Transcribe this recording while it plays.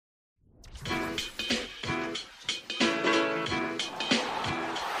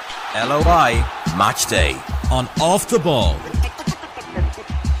LOI Matchday on Off the Ball.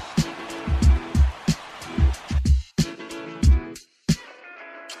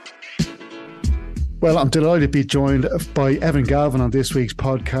 Well, I'm delighted to be joined by Evan Galvin on this week's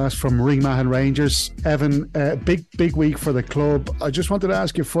podcast from Ringmahon Rangers. Evan, big week for the club. I just wanted to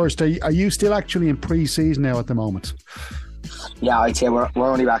ask you first, are you still actually in pre-season now at the moment? Yeah, I'd say we're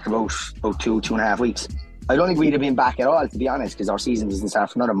only back about 2.5 weeks. I don't think we'd have been back at all, to be honest, because our season doesn't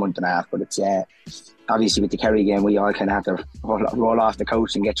start for another month and a half. But it's obviously with the Kerry game, we all kind of have to roll off the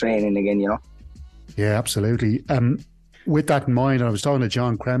couch and get training again, you know? Yeah, absolutely. With that in mind, I was talking to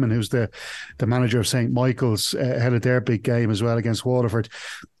John Cremin, who's the manager of St. Michael's, ahead of their big game as well against Waterford,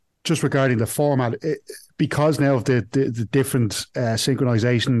 just regarding the format. Because now of the different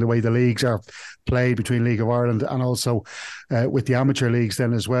synchronisation, the way the leagues are played between League of Ireland and also with the amateur leagues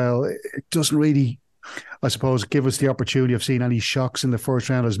then as well, it doesn't really, I suppose, give us the opportunity of seeing any shocks in the first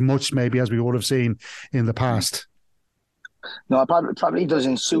round as much maybe as we would have seen in the past. No, it probably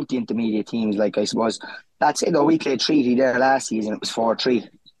doesn't suit the intermediate teams. Like, I suppose that's it. Though we played treaty there last season, it was 4-3.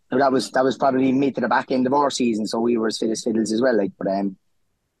 So that was probably mid to the back end of our season. So we were as fit as fiddles as well. Like, but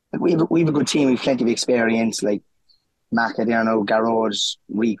we have a good team. We've plenty of experience. Like Macadano, Garrods,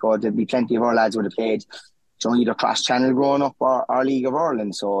 Rico. There'd be plenty of our lads would have played, either cross channel growing up or League of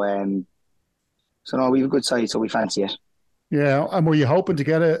Ireland. So no, we have a good side. So we fancy it. Yeah, and were you hoping to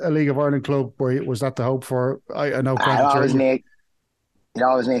get a League of Ireland club? Was that the hope for? I know. It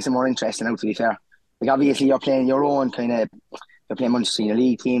always makes it more interesting. Now, to be fair, like obviously you're playing your own kind of. You're playing Munster Senior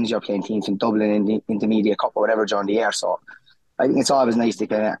League teams. You're playing teams from Dublin in the Intermediate Cup or whatever during the year. So I think it's always nice to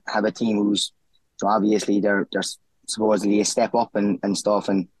kind of have a team who's, so obviously they're supposedly a step up and stuff,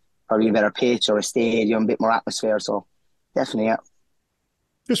 and probably a better pitch or a stadium, a bit more atmosphere. So definitely, yeah.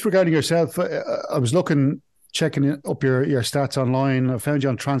 Just regarding yourself, I was checking up your stats online. I found you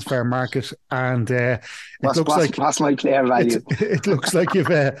on Transfer Market, and what's my player value? It looks like you've.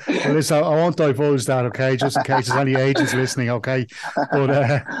 Listen, I won't divulge that, okay? Just in case there's any agents listening, okay?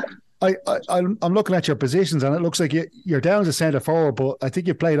 But I'm looking at your positions, and it looks like you're down as a centre forward, but I think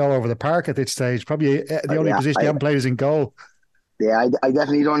you've played all over the park at this stage. Probably the only position you haven't played is in goal. Yeah, I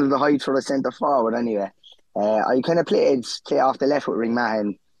definitely don't have the height for a centre forward anyway. I kind of play off the left with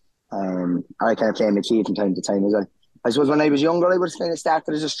Ringmahon. I kind of play midfield from time to time as well. I suppose when I was younger, I would have kind of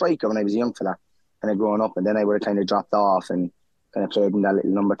started as a striker when I was a young fella, kind of growing up, and then I would have kind of dropped off and kind of played in that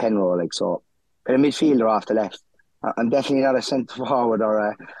little number 10 role, like so. Kind of midfielder off the left. I'm definitely not a centre forward or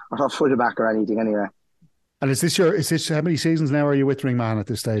a full back or anything anyway. And is this how many seasons now are you with Ringmahon at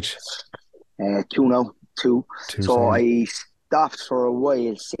this stage? 2 now. Two so sorry. I stopped for a while,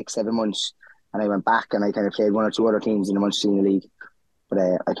 6-7 months, and I went back and I kind of played one or two other teams in the Munster Senior League. But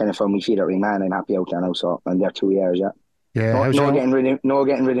I kind of found my feet at Ringmahon. I'm happy out there now, so I'm there 2 years, yeah. Yeah, getting rid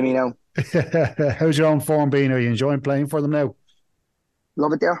of me now. How's your own form been? Are you enjoying playing for them now?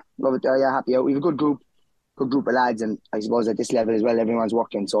 Love it there, yeah, happy out. We have a good group of lads, and I suppose at this level as well, everyone's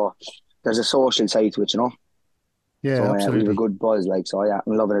working, so there's a social side to it, you know. Yeah, so, absolutely. We have a good buzz, like, so yeah,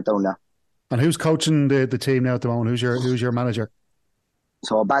 I'm loving it down there. And who's coaching the team now at the moment? Who's your manager?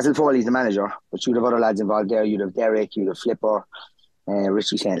 So Basil Foley's the manager, but you'd have other lads involved there. You'd have Derek, you'd have Flipper,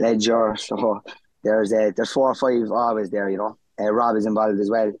 Richie St. Ledger. So there's 4 or 5 always there, you know. Rob is involved as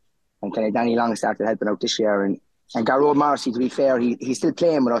well, and kind of Danny Long started helping out this year, and Garrod Marcy, to be fair, he's still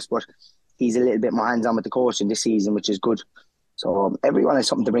playing with us, but he's a little bit more hands on with the coaching this season, which is good. So everyone has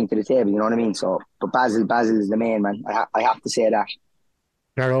something to bring to the table, you know what I mean? So, but Basil is the main man. I have to say that.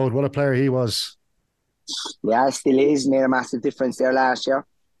 Garrod, what a player he was. Yeah, still is. Made a massive difference there last year.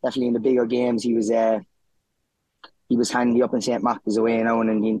 Definitely in the bigger games, he was handy up in St. Mark's away now and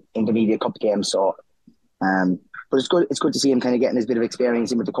in the Intermediate Cup games. So, but it's good. It's good to see him kind of getting his bit of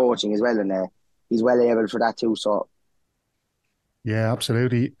experience in with the coaching as well, and he's well able for that too. So, yeah,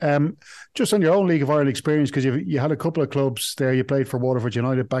 absolutely. Just on your own League of Ireland experience, because you had a couple of clubs there. You played for Waterford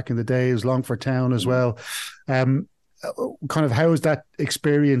United back in the days, Longford Town as well. Kind of how has that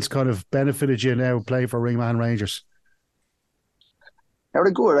experience kind of benefited you now playing for Ringmahon Rangers?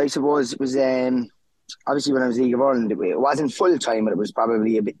 Very good, I suppose. It was obviously when I was League of Ireland, it wasn't full time, but it was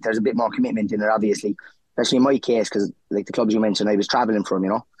probably there's a bit more commitment in it, obviously, especially in my case, because like the clubs you mentioned, I was travelling from,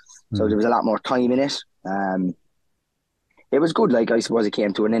 you know, so there was a lot more time in it. It was good. Like, I suppose it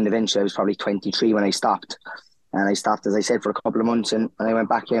came to an end eventually. I was probably 23 when I stopped, and I stopped, as I said, for a couple of months, and I went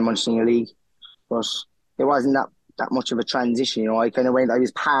back playing Munster Senior League. But it wasn't that much of a transition, you know. I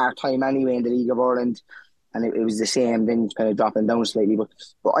was part-time anyway in the League of Ireland, and it was the same, then kind of dropping down slightly. But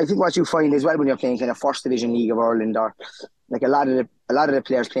I think what you find as well when you're playing kind of First Division League of Ireland, or like a lot of the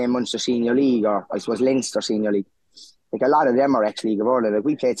players playing Munster Senior League, or I suppose Leinster Senior League, like a lot of them are ex-League of Ireland. Like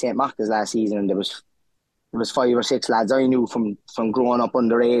we played St. Macca's last season, and there was 5 or 6 lads I knew from growing up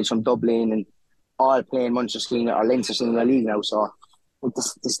underage from Dublin, and all playing Munster Senior or Leinster Senior League now. So like,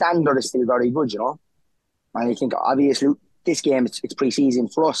 the standard is still very good, you know. And I think obviously this game it's pre-season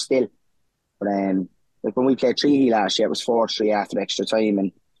for us still, but like when we played Treaty last year, it was 4-3 after extra time,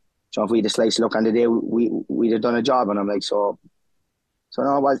 and so if we had a slice of luck on the day, we'd have done a job. And I'm like, so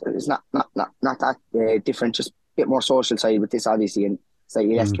no, it's not that different, just a bit more social side with this obviously, and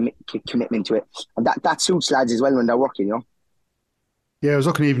slightly less commitment to it, and that suits lads as well when they're working, you know. Yeah, I was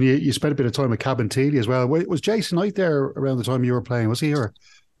looking even, you spent a bit of time with Cabin Teely as well. Was Jason Knight there around the time you were playing? Was he here?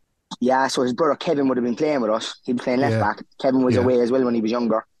 Yeah, so his brother Kevin would have been playing with us. He'd be playing left back. Kevin was away as well when he was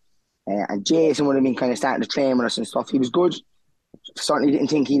younger. And Jason would have been kind of starting to train with us and stuff. He was good. Certainly didn't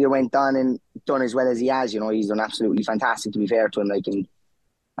think he'd have went on and done as well as he has. You know, he's done absolutely fantastic, to be fair to him. Like, and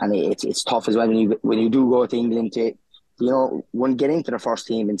it's tough as well when you do go to England to, you know, get into the first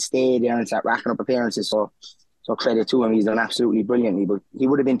team and stay there and start racking up appearances. So credit to him. He's done absolutely brilliantly. But he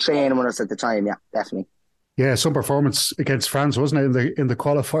would have been training with us at the time. Yeah, definitely. Yeah, some performance against France, wasn't it? In the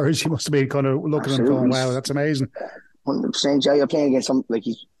qualifiers, he must have been kind of looking and going, "Wow, that's amazing." 100%. Yeah, you're playing against some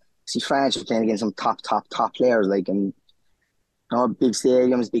France. You're playing against some top players, like, and you know, big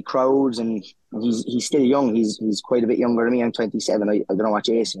stadiums, big crowds, and he's still young. He's quite a bit younger than me. I'm 27. I don't know what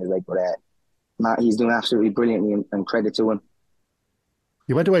Jason is like, but he's doing absolutely brilliantly, and credit to him.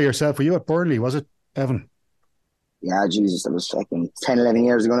 You went away yourself. Were you at Burnley? Was it, Evan? Yeah, Jesus, that was fucking 10, 11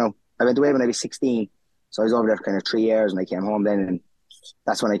 years ago now. I went away when I was 16. So I was over there for kind of 3 years, and I came home then, and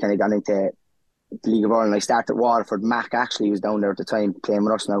that's when I kind of got into the League of Ireland. I started at Waterford. Mac actually was down there at the time playing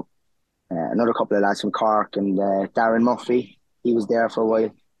with us now. Another couple of lads from Cork, and Darren Murphy, he was there for a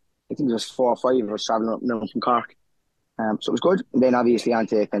while. I think it was 4 or 5 of us travelling up and down from Cork. So it was good. And then obviously on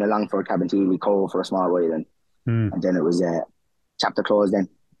to kind of Longford, Cabin Teely, Cove for a small while, and then it was chapter closed then.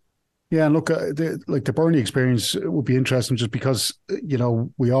 Yeah, and look, the Burnley experience would be interesting just because, you know,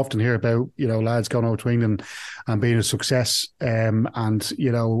 we often hear about, you know, lads going over to England and being a success, and,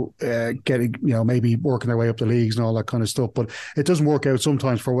 you know, getting, you know, maybe working their way up the leagues and all that kind of stuff. But it doesn't work out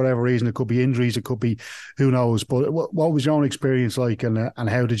sometimes for whatever reason. It could be injuries, it could be who knows. But what was your own experience like, and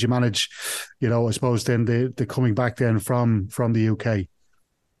how did you manage, you know, I suppose then the coming back then from the UK?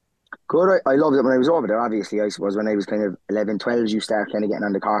 Good. I loved it when I was over there. Obviously, I suppose when I was kind of 11, 12, you start kind of getting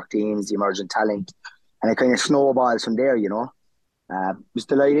on the Cork teams, the emerging talent, and it kind of snowballs from there, you know. Was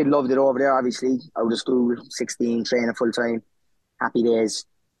delighted, loved it over there, obviously. Out of school, 16, training full time, happy days.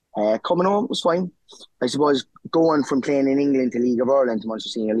 Coming home was fine. I suppose going from playing in England to League of Ireland to Munster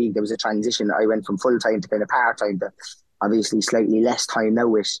Senior League, there was a transition. I went from full time to kind of part time to obviously slightly less time now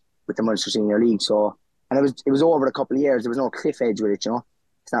with the Munster Senior League. So, and it was over a couple of years. There was no cliff edge with it, you know.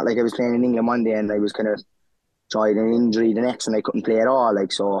 It's not like I was playing in England one day and I was kind of tried an injury the next and I couldn't play at all.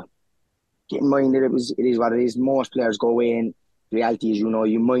 Like, so get in mind that it is what it is. Most players go away, and the reality is, you know,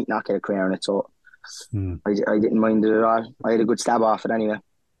 you might not get a career in it. So I didn't mind it at all. I had a good stab off it anyway.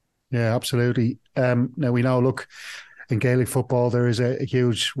 Yeah, absolutely. Now we know, look, in Gaelic football, there is a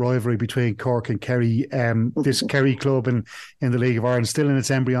huge rivalry between Cork and Kerry. This Kerry club in the League of Ireland, still in its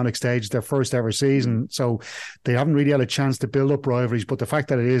embryonic stage, their first ever season. So they haven't really had a chance to build up rivalries. But the fact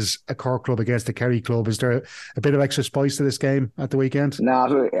that it is a Cork club against a Kerry club, is there a bit of extra spice to this game at the weekend?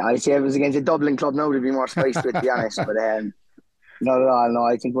 No, I'd say if it was against a Dublin club now, there'd be more spice to it, to be honest. But not at all. No,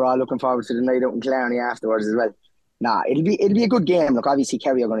 I think we're all looking forward to the night out in Killarney afterwards as well. Nah, it'll be a good game. Look, obviously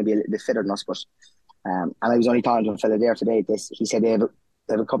Kerry are going to be a little bit fitter than us, but and I was only talking to a fella there today. He said they have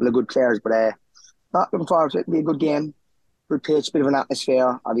a couple of good players, but not looking forward to it. It'll be a good game, good pitch, bit of an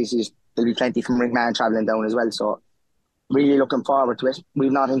atmosphere. Obviously, there'll be plenty from Ringmahon travelling down as well. So really looking forward to it.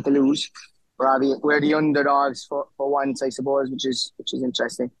 We've nothing to lose. We're the underdogs for once, I suppose, which is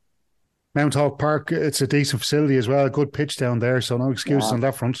interesting. Mount Hawk Park, it's a decent facility as well. Good pitch down there, so no excuses on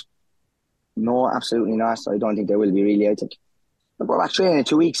that front. No, absolutely not. I don't think there will be, really. I think we're back training in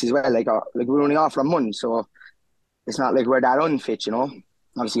 2 weeks as well. Like we're only off for a month, so it's not like we're that unfit, you know.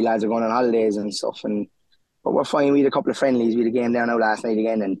 Obviously, lads are going on holidays and stuff, but we're fine. We had a couple of friendlies. We had a game down now last night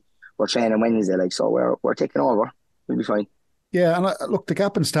again, and we're training Wednesday. Like, so we're taking over. We'll be fine. Yeah, and look, the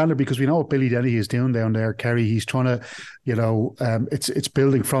gap in standard, because we know what Billy Denny is doing down there, Kerry. He's trying to, you know, it's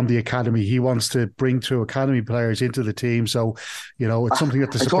building from the academy. He wants to bring through academy players into the team. So, you know, it's something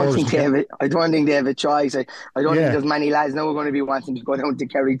that the supporters... I don't think they have a choice. I don't think there's many lads now who are going to be wanting to go down to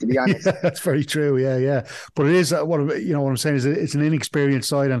Kerry, to be honest. Yeah, that's very true. Yeah. But it is, what I'm saying is it's an inexperienced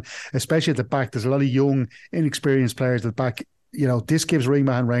side, and especially at the back, there's a lot of young, inexperienced players at the back. You know, this gives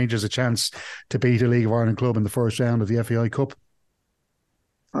Ringmahon Rangers a chance to beat a League of Ireland club in the first round of the FAI Cup.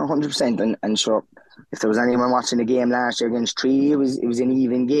 100%. And sure, if there was anyone watching the game last year against Tree, it was an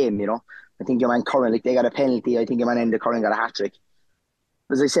even game. I think your man Cullen, like they got a penalty. I think your man Enda Cullen got a hat trick.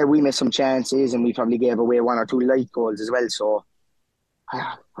 As I said, we missed some chances, and we probably gave away one or two light goals as well. So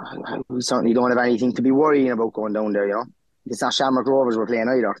we certainly don't have anything to be worrying about going down there. It's not Shamrock Rovers we're playing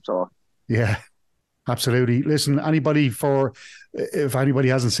either. So Yeah, absolutely. Listen, if anybody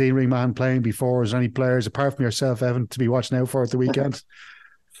hasn't seen Ringmahon playing before, is there any players apart from yourself, Evan, to be watching out for at the weekend?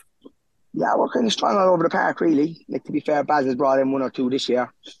 Yeah, we're kind of strong all over the park, really. Like, to be fair, Baz has brought in one or two this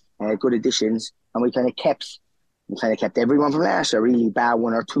year, good additions, and we kind of kept everyone from last year, really, bar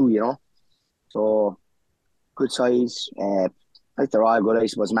one or two. So good size. Like they're all good. I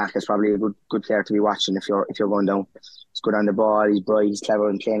suppose Mac is probably a good player to be watching if you're going down. He's good on the ball. He's bright. He's clever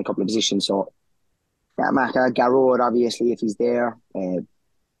and playing a couple of positions. So yeah, Mac. Garrod, obviously, if he's there.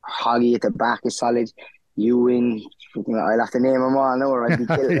 Hoggy at the back is solid. Ewing, I'll have to name them all now, or I'd be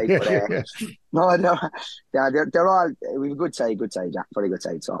killed. No, yeah, they're all. We've a good side, yeah, very good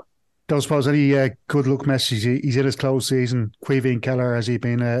side. So. Don't suppose any good luck messages. He's in his close season. Queeveen Keller, has he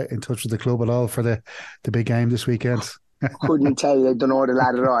been in touch with the club at all for the big game this weekend? Couldn't tell you. I don't know the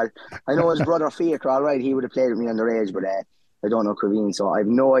lad at all. I know his brother Faker, all right. He would have played with me underage, but I don't know Queeveen, so I have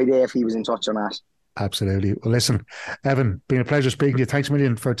no idea if he was in touch or not. Absolutely. Well, listen, Evan, been a pleasure speaking to you. Thanks a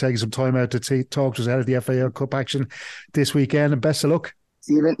million for taking some time out to talk to us ahead of the FAL Cup action this weekend, and best of luck.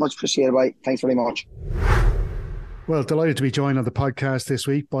 Stephen, much appreciated. Bye. Thanks very much. Well, delighted to be joined on the podcast this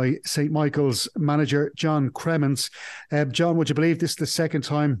week by St. Michael's manager, John Cremin. John, would you believe this is the second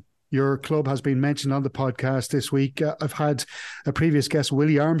time your club has been mentioned on the podcast this week? I've had a previous guest,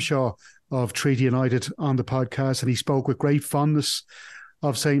 Willie Armshaw of Treaty United, on the podcast, and he spoke with great fondness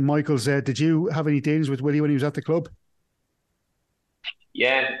of St. Michael's. Did you have any dealings with Willie when he was at the club?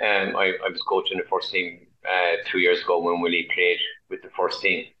 Yeah, I was coaching the first team 2 years ago when Willie played with the first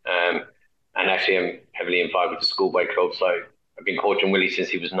team. And actually I'm heavily involved with the schoolboy club, so I've been coaching Willie since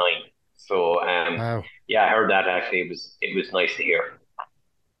he was 9. So wow. Yeah, I heard that. Actually it was nice to hear.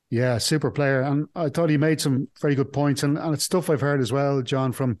 Yeah, super player, and I thought he made some very good points, and it's stuff I've heard as well,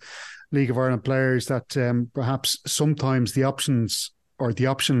 John, from League of Ireland players, that perhaps sometimes the option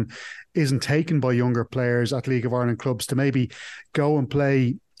isn't taken by younger players at League of Ireland clubs to maybe go and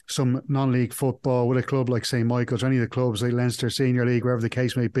play some non-league football with a club like St. Michael's or any of the clubs like Leinster Senior League, wherever the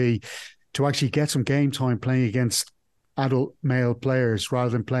case may be, to actually get some game time playing against adult male players rather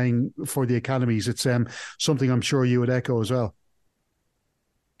than playing for the academies. It's something I'm sure you would echo as well.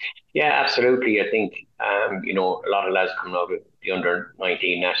 Yeah, absolutely. I think a lot of lads coming out of the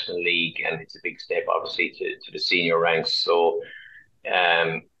under-19 National League, and it's a big step obviously to the senior ranks. So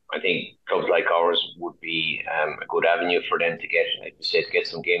I think clubs like ours would be a good avenue for them to get, like you said, get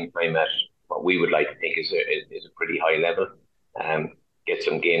some game time at what we would like to think is a pretty high level. Get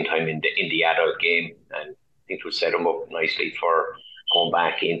some game time in the adult game, and I think we'll set them up nicely for going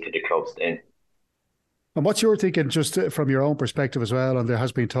back into the clubs then. And what's your thinking, just from your own perspective as well? And there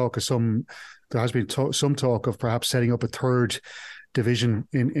has been some talk of perhaps setting up a third division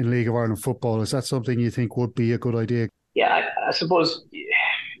in League of Ireland football. Is that something you think would be a good idea? Yeah, I suppose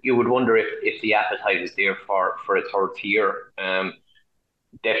you would wonder if the appetite is there for a third tier.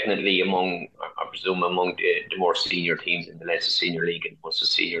 Definitely I presume among the more senior teams in the Leinster Senior League and Munster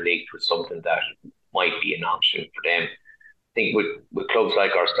Senior League, was something that might be an option for them. I think with clubs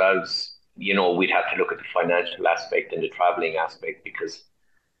like ourselves, we'd have to look at the financial aspect and the travelling aspect, because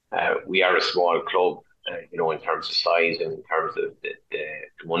we are a small club, in terms of size and in terms of the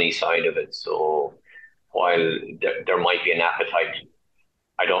money side of it. So while there might be an appetite,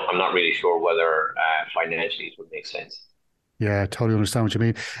 I'm not really sure whether financially it would make sense. Yeah, I totally understand what you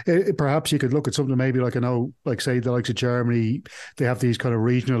mean. Perhaps you could look at something maybe like, say the likes of Germany, they have these kind of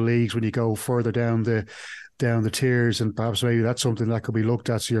regional leagues when you go further down the tiers, and perhaps maybe that's something that could be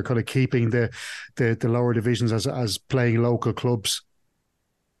looked at. So you're kind of keeping the lower divisions as playing local clubs.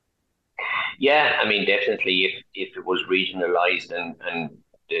 Yeah, I mean, definitely if it was regionalised and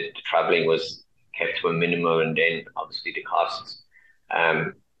the travelling was kept to a minimum, and then obviously the costs,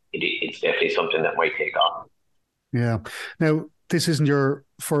 it's definitely something that might take off. Yeah. Now, this isn't your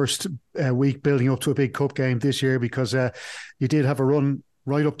first week building up to a big cup game this year, because you did have a run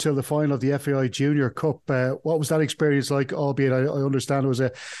right up till the final of the FAI Junior Cup. What was that experience like? Albeit I understand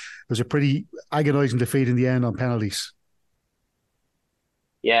it was a pretty agonising defeat in the end on penalties.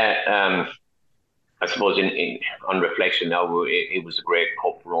 Yeah, I suppose on reflection now, it was a great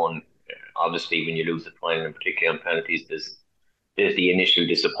cup run. Obviously, when you lose the final, and particularly on penalties, there's the initial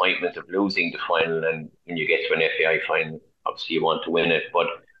disappointment of losing the final, and when you get to an FAI final, obviously you want to win it. But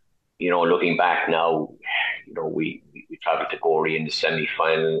looking back now, we travelled to Gorey in the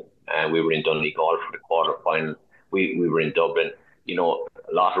semi-final. We were in Donegal for the quarter-final. We were in Dublin. You know,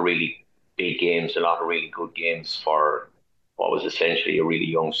 a lot of really big games, a lot of really good games for what was essentially a really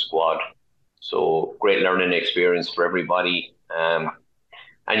young squad. So great learning experience for everybody. And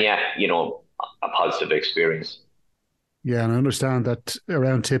yeah, you know, a positive experience. Yeah, and I understand that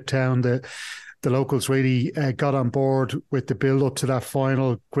around Tiptown, the locals really got on board with the build-up to that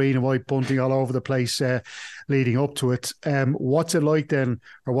final, green and white bunting all over the place leading up to it. What's it like then,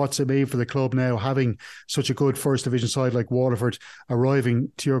 or what's it mean for the club now, having such a good first division side like Waterford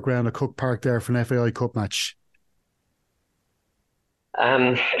arriving to your ground at Cook Park there for an FAI Cup match?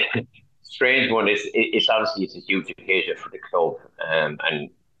 Strange one. It's obviously it's a huge occasion for the club, and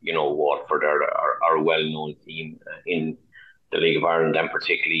you know Waterford are a well-known team in the League of Ireland, and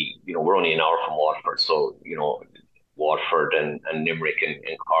particularly, you know, we're only an hour from Waterford, so you know Waterford and Limerick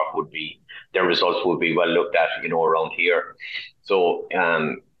and Cork would be, their results would be well looked at, you know, around here. So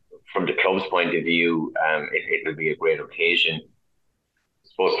from the club's point of view, it will be a great occasion. I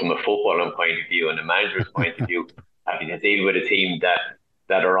suppose from a footballing point of view and a manager's point of view, having to deal with a team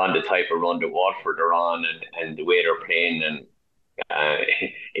that are on the type of run that Waterford are on, and the way they're playing, and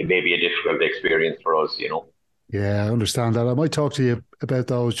it may be a difficult experience for us, you know. Yeah, I understand that. I might talk to you about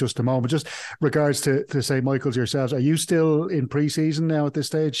those just a moment. Just regards to St. Michael's yourselves, are you still in pre-season now at this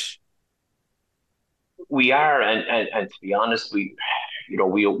stage? We are, and to be honest, we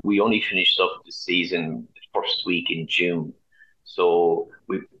only finished up the season the first week in June, so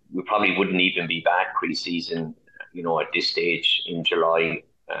we probably wouldn't even be back pre-season, you know, at this stage in July,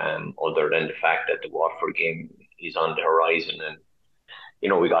 other than the fact that the Waterford game is on the horizon, and you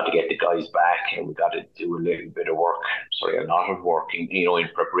know, we got to get the guys back, and we got to do a lot of work in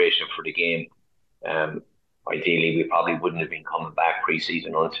preparation for the game. Ideally, we probably wouldn't have been coming back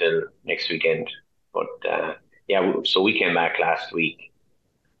pre-season until next weekend. But so we came back last week.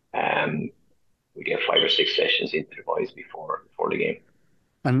 We get 5 or 6 sessions into the boys before the game.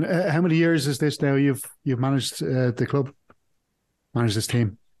 And how many years is this now? You've managed the club, managed this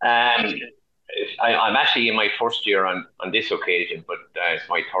team. I'm actually in my first year on this occasion, but it's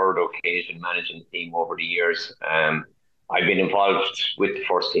my third occasion managing the team over the years. I've been involved with the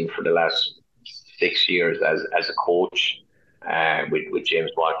first team for the last 6 years as a coach, with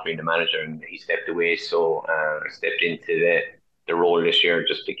James Watt being the manager, and he stepped away. So I stepped into the role this year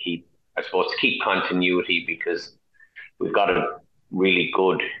just to keep continuity, because we've got a really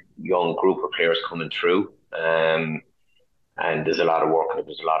good young group of players coming through. And there's a lot of work and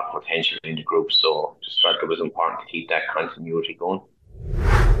there's a lot of potential in the group. So just felt it was important to keep that continuity going.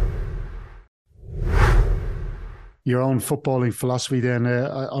 Your own footballing philosophy then.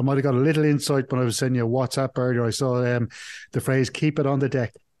 I might have got a little insight when I was sending you a WhatsApp earlier. I saw the phrase, keep it on the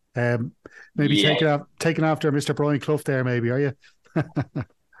deck. Maybe taking after Mr. Brian Clough there, maybe, are you?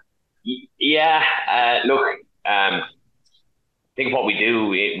 Look, I think what we do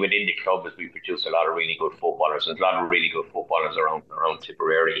within the club is we produce a lot of really good footballers, and a lot of really good footballers around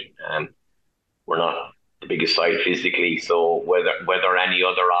Tipperary. We're not the biggest side physically, so whether any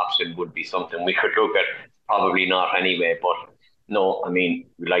other option would be something we could look at, probably not anyway. But no, I mean,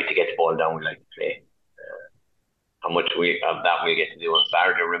 we like to get the ball down, we like to play. How much we get to do on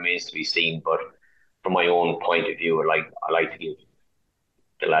Saturday remains to be seen. But from my own point of view, I like to give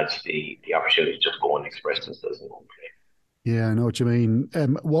the lads the opportunity to just go and express themselves and go and play. Yeah, I know what you mean.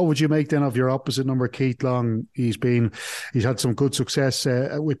 What would you make then of your opposite number, Keith Long? He's had some good success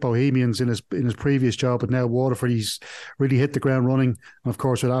with Bohemians in his previous job, but now Waterford, he's really hit the ground running. And of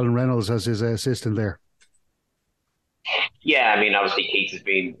course, with Alan Reynolds as his assistant there. Yeah, I mean, obviously Keith has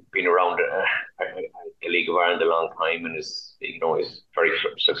been around the League of Ireland a long time, and is very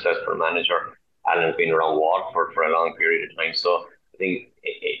successful manager. Alan's been around Waterford for a long period of time, so I think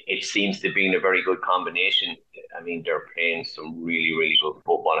it seems to be a very good combination. I mean, they're playing some really, really good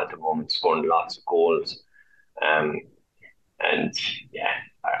football at the moment, scoring lots of goals. And yeah,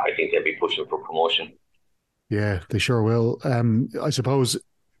 I think they'll be pushing for promotion. Yeah, they sure will. I suppose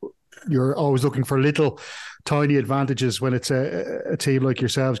you're always looking for little tiny advantages when it's a team like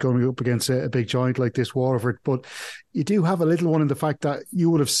yourselves going up against a big giant like this Waterford, but you do have a little one in the fact that you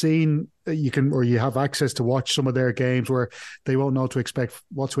would have seen, you have access to watch some of their games where they won't know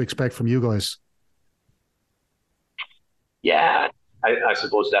what to expect from you guys. Yeah, I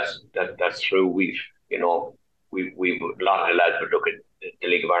suppose that's true. We've a lot of the lads would look at the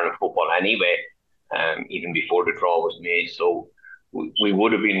League of Ireland football anyway, even before the draw was made. So we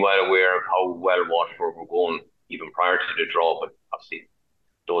would have been well aware of how well Waterford were going even prior to the draw. But obviously,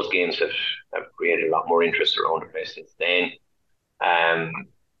 those games have created a lot more interest around the place since then.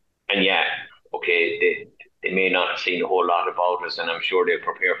 And yeah, okay, they may not have seen a whole lot about us, and I'm sure they'll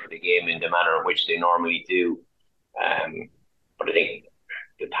prepare for the game in the manner in which they normally do. But I think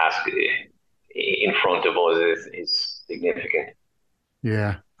the task in front of us is significant.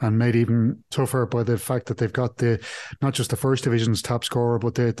 Yeah, and made even tougher by the fact that they've got not just the first division's top scorer,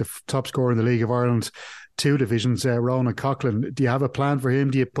 but the top scorer in the League of Ireland, 2 divisions, Ronan Coughlin. Do you have a plan for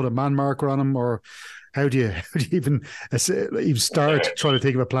him? Do you put a man marker on him, or how do you even start trying to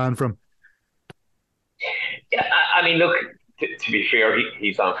think of a plan for him? Yeah, I mean, look, to be fair,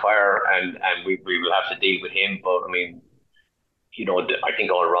 he's on fire, and we will have to deal with him. But I mean, I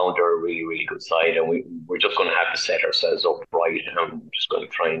think all around they're a really, really good side, and we're just going to have to set ourselves up right, and we're just going to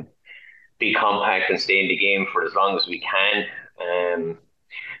try and be compact and stay in the game for as long as we can.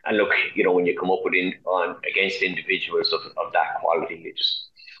 And look, when you come up against individuals of that quality, you just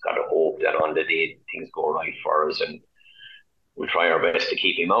got to hope that on the day things go right for us, and we'll try our best to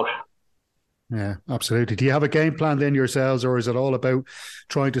keep him out. Yeah, absolutely. Do you have a game plan then yourselves, or is it all about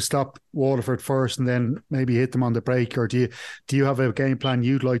trying to stop Waterford first and then maybe hit them on the break? Or do you have a game plan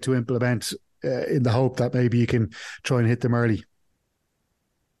you'd like to implement in the hope that maybe you can try and hit them early?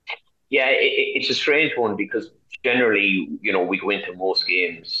 Yeah, it's a strange one because generally, we go into most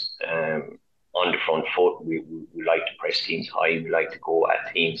games on the front foot. We like to press teams high. We like to go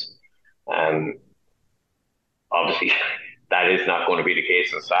at teams. Obviously, that is not going to be the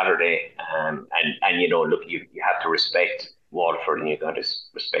case on Saturday. Look, you have to respect Waterford, and you've got to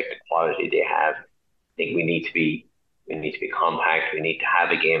respect the quality they have. I think we need to be compact. We need to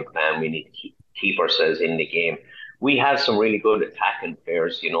have a game plan. We need to keep ourselves in the game. We have some really good attacking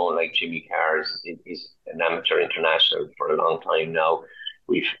players, like Jimmy Carr is an amateur international for a long time now.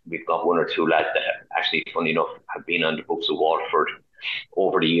 We've got 1 or 2 lads that actually, funny enough, have been on the books of Waterford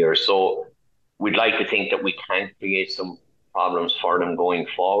over the years. So we'd like to think that we can create some problems for them going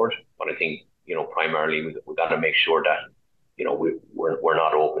forward. But I think, primarily we've got to make sure that, we're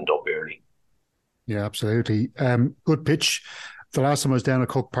not opened up early. Yeah, absolutely. Good pitch. The last time I was down at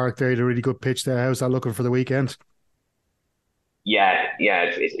Cook Park, they had a really good pitch there. How's that looking for the weekend? Yeah,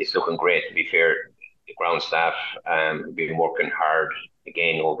 it's looking great, to be fair. The ground staff have been working hard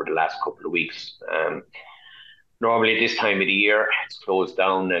again over the last couple of weeks. Normally this time of the year it's closed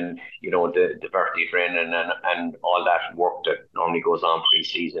down, and the birthday training and all that work that normally goes on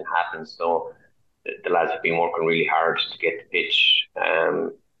pre-season happens. So the lads have been working really hard to get the pitch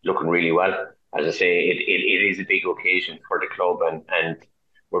looking really well. As I say, it is a big occasion for the club, and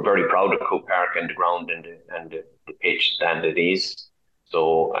we're very proud of Cook Park and the ground and the pitch stand it is.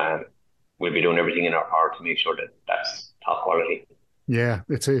 So we'll be doing everything in our power to make sure that that's top quality. Yeah,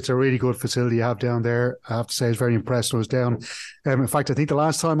 it's a really good facility you have down there. I have to say, I was very impressed when I was down. In fact, I think the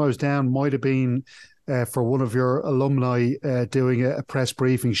last time I was down might have been for one of your alumni doing a press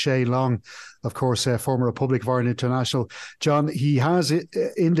briefing. Shane Long, of course, former Republic of Ireland international. John, he has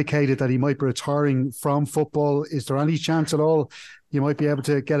indicated that he might be retiring from football. Is there any chance at all you might be able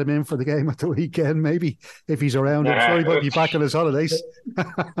to get him in for the game at the weekend, maybe, if he's around? I'm sure he might be back on his holidays.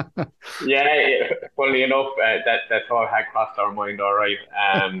 Yeah, funnily enough, that thought had crossed our mind, all right.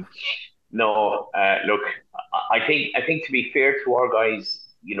 Look, I think to be fair to our guys,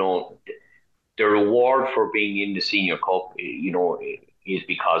 the reward for being in the Senior Cup, is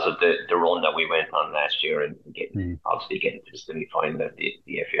because of the run that we went on last year and obviously getting to the semi-final at the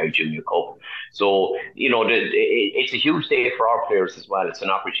FAI Junior Cup. So, it's a huge day for our players as well. It's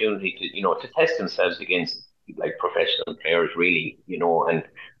an opportunity to test themselves against like professional players, really, and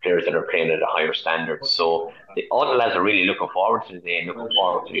players that are playing at a higher standard. So all the lads are really looking forward to the day and looking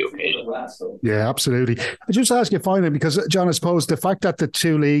forward to the occasion. Yeah, absolutely. I just ask you finally, because John, I suppose the fact that the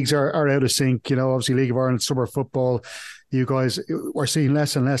 2 leagues are out of sync, obviously League of Ireland summer football, you guys are seeing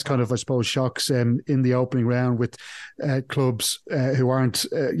less and less kind of, I suppose, shocks in the opening round with clubs who aren't,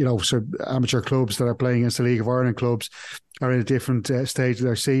 sort of amateur clubs that are playing against the League of Ireland clubs are in a different stage of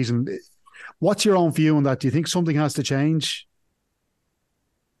their season. What's your own view on that? Do you think something has to change?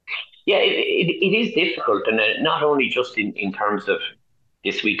 Yeah, it is difficult, and not only just in terms of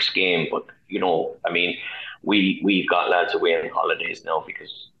this week's game, but we've got lads away on holidays now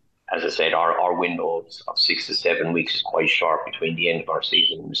because, as I said, our window of 6 to 7 weeks is quite short between the end of our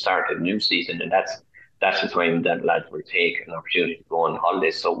season and the start of the new season, and that's the time that lads will take an opportunity to go on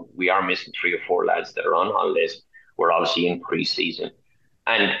holidays. So we are missing 3 or 4 lads that are on holidays. We're obviously in pre-season.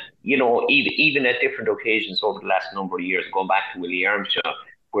 And, even at different occasions over the last number of years, going back to Willie Armstrong,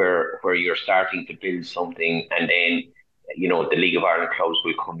 where you're starting to build something, and then, the League of Ireland clubs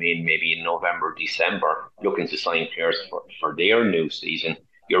will come in maybe in November, December, looking to sign players for their new season.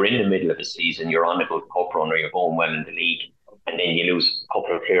 You're in the middle of the season, you're on a good cup run, or you're going well in the league, and then you lose a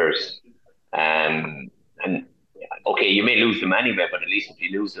couple of players. And And okay, you may lose them anyway, but at least if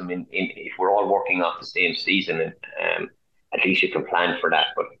you lose them if we're all working off the same season, at least you can plan for that.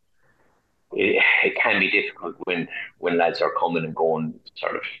 But it can be difficult when lads are coming and going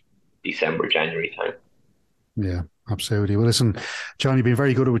sort of December, January time. Yeah, absolutely. Well, listen, John, you've been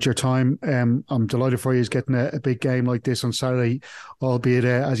very good with your time. I'm delighted for you getting a big game like this on Saturday, albeit,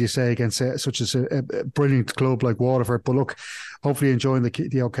 as you say, against such a brilliant club like Waterford. But look, hopefully enjoying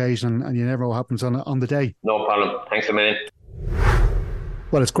the occasion, and you never know what happens on the day. No problem. Thanks a million.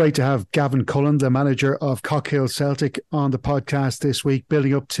 Well, it's great to have Galvin Cullen, the manager of Cockhill Celtic, on the podcast this week,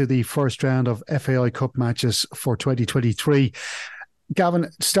 building up to the first round of FAI Cup matches for 2023.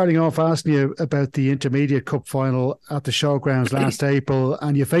 Galvin, starting off asking you about the Intermediate Cup final at the Showgrounds last April,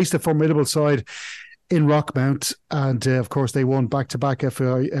 and you faced a formidable side in Rockmount, and of course they won back-to-back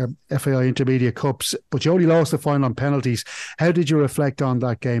FAI Intermediate Cups, but you only lost the final on penalties. How did you reflect on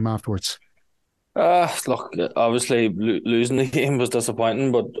that game afterwards? Look, obviously losing the game was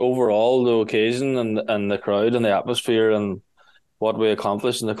disappointing, but overall the occasion and the crowd and the atmosphere and what we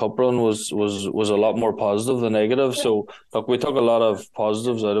accomplished in the cup run was a lot more positive than negative. So look, we took a lot of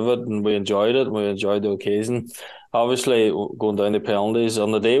positives out of it, and we enjoyed it. We enjoyed the occasion. Obviously, going down the penalties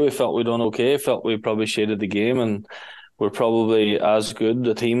on the day, we felt we done okay. Felt we probably shaded the game, and we're probably as good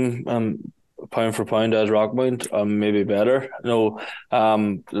a team, pound for pound, as Rockmount, maybe better. Look,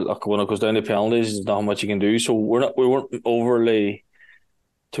 when it goes down to penalties, there's not how much you can do. So we weren't overly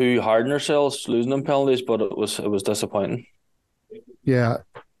too hard on ourselves losing them penalties, but it was disappointing. Yeah,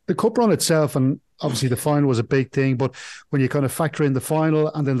 the cup run itself, and obviously the final was a big thing, but when you kind of factor in the final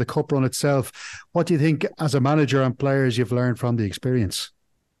and then the cup run itself, what do you think as a manager and players you've learned from the experience?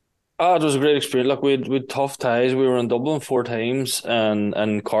 It was a great experience. Look, we had tough ties. We were in Dublin 4 times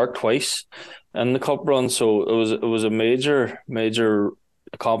and Cork twice in the cup run, so it was a major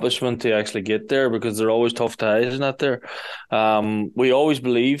accomplishment to actually get there, because they're always tough ties not there. We always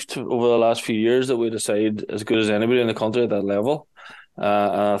believed over the last few years that we'd decide as good as anybody in the country at that level. And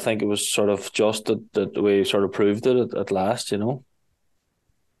I think it was sort of just that we sort of proved it at last, you know.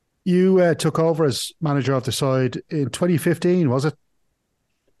 You took over as manager of the side in 2015, was it?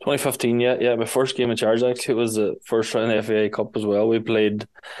 2015, yeah. My first game in charge, actually, was the first round of the FAI Cup as well. We played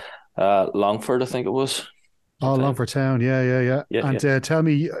Longford, I think it was. Oh, Longford Town, yeah. And tell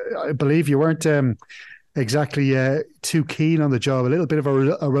me, I believe you weren't exactly too keen on the job. A little bit of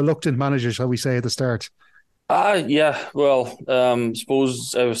a reluctant manager, shall we say, at the start. Yeah. Well,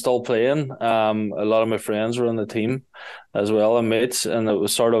 suppose I was still playing. A lot of my friends were on the team as well, and mates, and it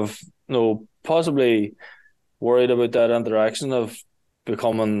was sort of, possibly worried about that interaction of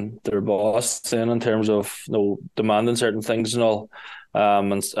becoming their boss then, in terms of demanding certain things and all,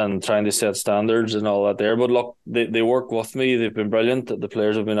 and trying to set standards and all that there. But look, they work with me. They've been brilliant. The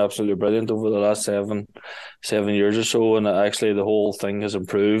players have been absolutely brilliant over the last seven years or so, and actually the whole thing has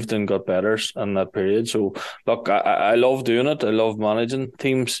improved and got better in that period. So look, I love doing it. I love managing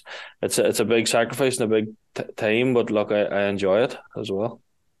teams. It's a big sacrifice and a big time, but look, I enjoy it as well.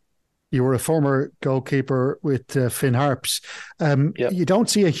 You were a former goalkeeper with Finn Harps. Yep. You don't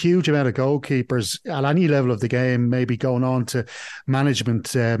see a huge amount of goalkeepers at any level of the game maybe going on to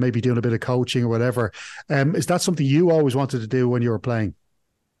management, maybe doing a bit of coaching or whatever. Is that something you always wanted to do when you were playing?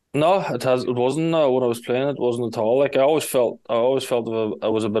 No, it wasn't. When I was playing, it wasn't at all. Like I always felt I was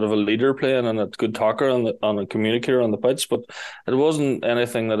a bit of a leader playing and a good talker and a communicator on the pitch, but it wasn't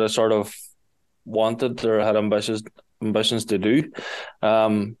anything that I sort of wanted or had ambitions to do.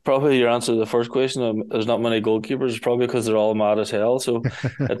 Probably your answer to the first question, there's not many goalkeepers, probably because they're all mad as hell, so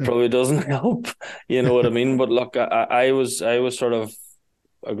it probably doesn't help, you know what I mean. But look, I was sort of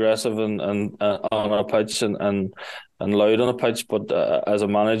aggressive and on a pitch and loud on a pitch, but as a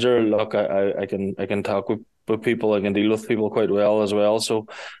manager, look, I can talk with people, I can deal with people quite well as well, so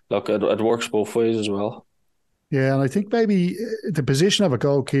look, it works both ways as well. Yeah, and I think maybe the position of a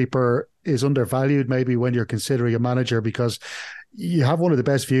goalkeeper is undervalued maybe when you're considering a manager, because you have one of the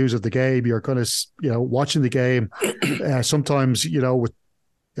best views of the game. You're kind of, watching the game. Sometimes, with,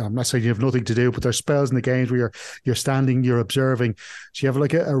 I'm not saying you have nothing to do, but there's spells in the games where you're standing, you're observing. So you have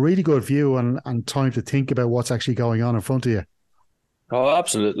like a really good view and time to think about what's actually going on in front of you. Oh,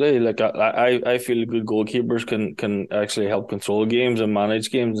 absolutely. Like I feel good goalkeepers can actually help control games and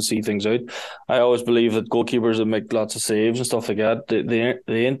manage games and see things out. I always believe that goalkeepers that make lots of saves and stuff like that,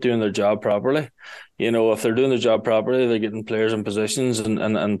 they ain't doing their job properly. If they're doing their job properly, they're getting players in positions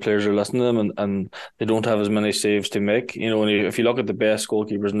and players are listening to them and they don't have as many saves to make. If you look at the best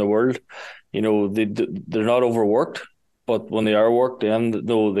goalkeepers in the world, they're not overworked, but when they are worked, then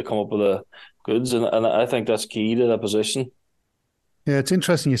they come up with the goods, and I think that's key to that position. Yeah, it's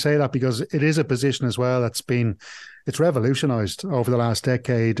interesting you say that because it is a position as well it's revolutionised over the last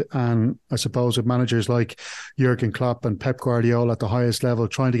decade. And I suppose with managers like Jurgen Klopp and Pep Guardiola at the highest level,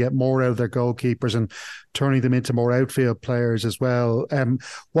 trying to get more out of their goalkeepers and turning them into more outfield players as well.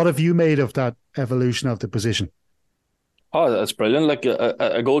 What have you made of that evolution of the position? Oh, that's brilliant! Like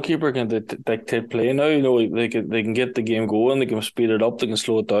a goalkeeper can dictate play now. They can get the game going. They can speed it up. They can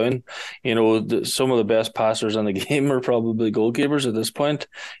slow it down. Some of the best passers in the game are probably goalkeepers at this point.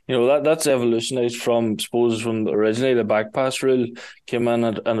 That's evolutionized from, suppose, from originally the back pass rule came in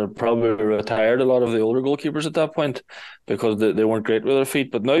and it probably retired a lot of the older goalkeepers at that point because they weren't great with their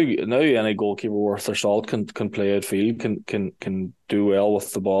feet. But now any goalkeeper worth their salt can play outfield, can do well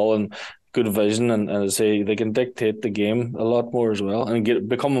with the ball and good vision, and as I say, they can dictate the game a lot more as well and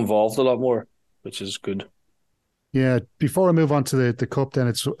become involved a lot more, which is good. Yeah, before I move on to the cup then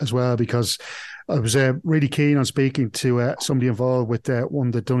it's as well, because I was really keen on speaking to somebody involved with one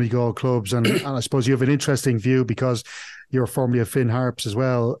of the Donegal clubs, and I suppose you have an interesting view because you're formerly a Finn Harps as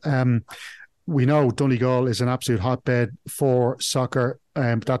well. We know Donegal is an absolute hotbed for soccer,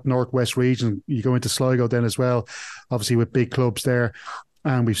 that northwest region. You go into Sligo then as well, obviously with big clubs there.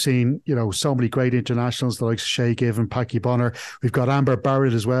 And we've seen, so many great internationals, the likes of Shay Given, Packy Bonner. We've got Amber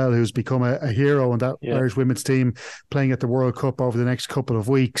Barrett as well, who's become a hero on that Irish women's team, playing at the World Cup over the next couple of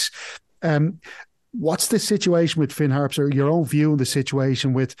weeks. What's the situation with Finn Harps, or your own view on the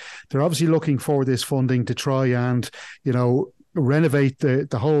situation with, they're obviously looking for this funding to try and, renovate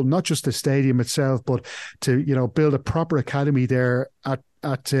the whole, not just the stadium itself, but to, build a proper academy there at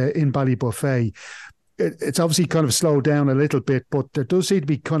in Ballybuffet. It's obviously kind of slowed down a little bit, but there does seem to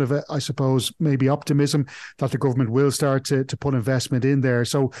be kind of I suppose, maybe optimism that the government will start to put investment in there.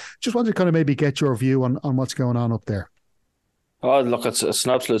 So just wanted to kind of maybe get your view on what's going on up there. Oh, look, it's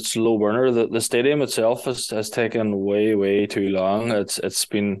an absolute slow burner. The stadium itself has taken way, way too long. It's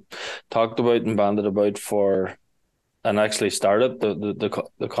been talked about and banded about and actually started.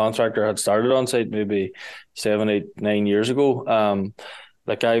 The contractor had started on site maybe 7, 8, 9 years ago.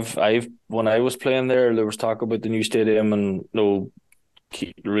 Like I've when I was playing there was talk about the new stadium and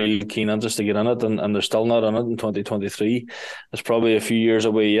real keen interest to get in it, and they're still not in it in 2023. It's probably a few years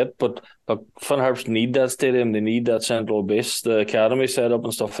away yet, but look, Finn Harps need that stadium. They need that central base, the academy set up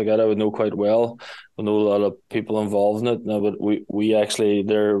and stuff like that. I would know quite well. I know a lot of people involved in it now, but we actually,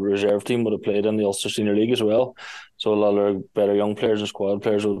 their reserve team would have played in the Ulster Senior League as well. So a lot of better young players and squad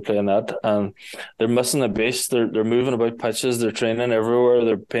players would play in that, and they're missing a base. They're moving about pitches. They're training everywhere.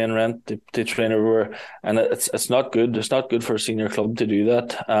 They're paying rent. They train everywhere, and it's not good. It's not good for a senior club to do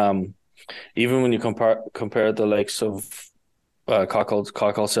that. Even when you compare the likes of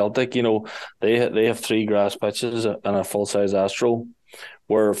Cockhill Celtic, they have 3 grass pitches and a full size Astro,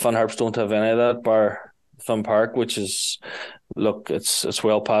 where Finn Harps don't have any of that bar Finn Park, which is, look, it's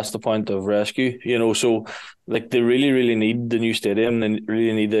well past the point of rescue, so like they really, really need the new stadium. They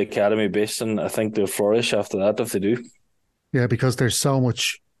really need the academy base, and I think they'll flourish after that if they do. Yeah, because there's so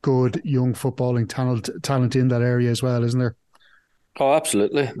much good young footballing talent in that area as well, isn't there? Oh,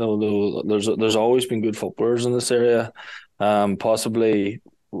 absolutely. No, there's always been good footballers in this area. Possibly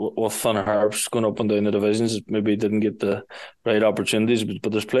with Finn Harps going up and down the divisions, maybe didn't get the right opportunities,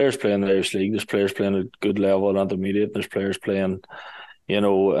 but there's players playing the Irish League, there's players playing at good level at intermediate, there's players playing,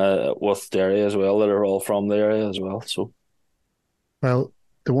 with the area as well that are all from the area as well. So, well,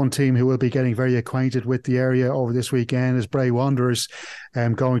 the one team who will be getting very acquainted with the area over this weekend is Bray Wanderers,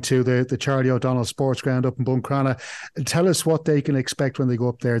 going to the Charlie O'Donnell Sports Ground up in Buncrana. Tell us what they can expect when they go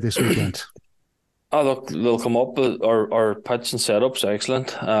up there this weekend. Oh, look, they'll come up. Our pitch and setup's excellent.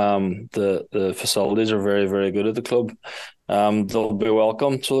 The facilities are very, very good at the club. They'll be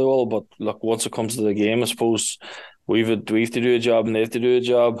welcome, so they will. But look, once it comes to the game, I suppose we have to do a job and they have to do a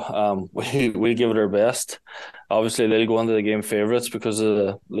job. We'll give it our best. Obviously, they'll go into the game favourites because of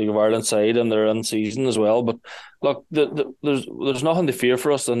the League of Ireland side and they're in season as well. But look, there's nothing to fear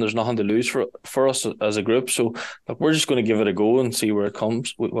for us and there's nothing to lose for us as a group. So look, we're just going to give it a go and see what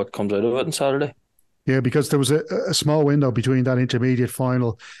comes out of it on Saturday. Yeah, because there was a small window between that intermediate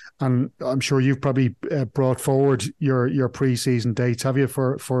final, and I'm sure you've probably brought forward your pre-season dates, have you,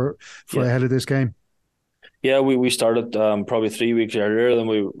 for ahead of this game? Yeah, we started probably 3 weeks earlier than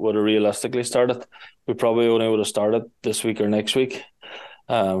we would have realistically started. We probably only would have started this week or next week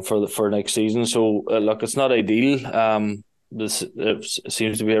for next season. So look, it's not ideal. It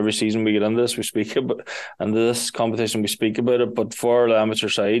seems to be every season we get into this, we speak about, and this competition we speak about it. But for the amateur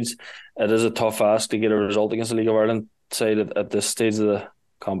sides, it is a tough ask to get a result against the League of Ireland side at this stage of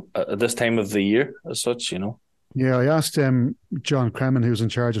at this time of the year, as such. Yeah, I asked John Cremin, who's in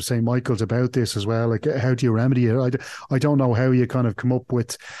charge of St. Michael's, about this as well. Like, how do you remedy it? I don't know how you kind of come up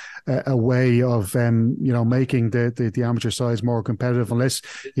with a way of making the amateur sides more competitive unless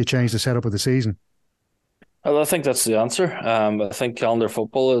you change the setup of the season. Well, I think that's the answer. I think calendar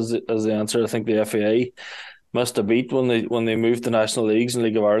football is the answer. I think the FAI missed a beat when they moved the national leagues and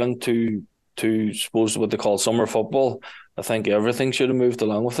League of Ireland to suppose what they call summer football. I think everything should have moved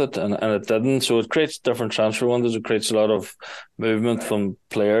along with it, and it didn't. So it creates different transfer windows. It creates a lot of movement from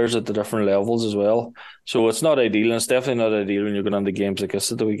players at the different levels as well. So it's not ideal, and it's definitely not ideal when you're going into games like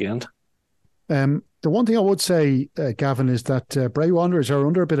this at the weekend. The one thing I would say, Gavin, is that Bray Wanderers are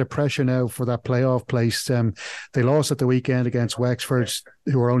under a bit of pressure now for that playoff place. They lost at the weekend against Wexford,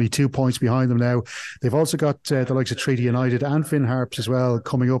 who are only 2 points behind them now. They've also got the likes of Treaty United and Finn Harps as well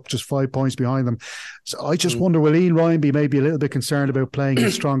coming up, just 5 points behind them. So I just wonder, will Ian Ryan be maybe a little bit concerned about playing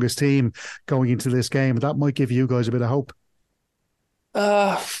his strongest team going into this game? That might give you guys a bit of hope.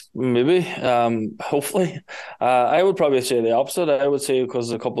 Maybe. Hopefully. I would probably say the opposite. I would say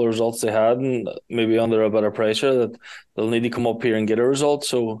because a couple of results they had and maybe under a bit of pressure that they'll need to come up here and get a result.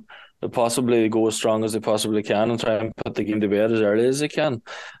 So they'll possibly go as strong as they possibly can and try and put the game to bed as early as they can.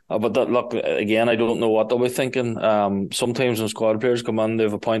 But that, look, again, I don't know what they'll be thinking. Sometimes when squad players come in, they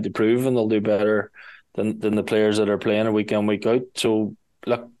have a point to prove and they'll do better than the players that are playing a week in, week out. So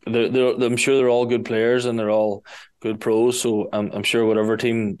look, I'm sure they're all good players and they're all good pros. So I'm sure whatever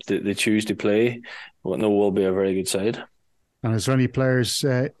team they choose to play, will be a very good side. And is there any players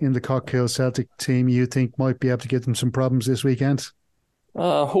in the Cockhill Celtic team you think might be able to give them some problems this weekend?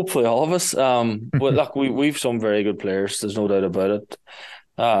 Hopefully all of us. But look, we've some very good players. There's no doubt about it.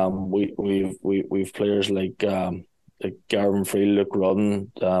 We've players like Galvin, Luke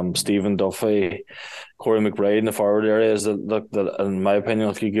Rudden, Stephen Duffy, Corey McBride in the forward areas that in my opinion,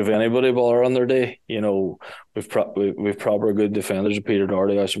 if you give anybody a ball on their day, we've proper good defenders, Peter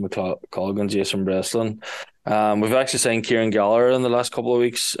Doherty, Ashley McColgan, Jason Breslin. We've actually signed Kieran Gallagher in the last couple of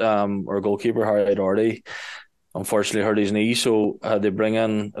weeks. Our goalkeeper Harry Doherty unfortunately hurt his knee, so had they bring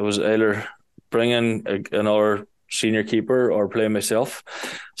in another senior keeper or play myself.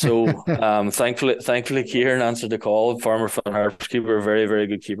 So thankfully Kieran answered the call. Former Finn Harps keeper, very, very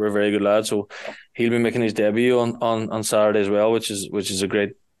good keeper, very good lad. So he'll be making his debut on Saturday as well, which is a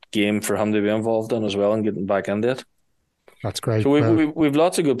great game for him to be involved in as well and getting back into it. That's great. So we've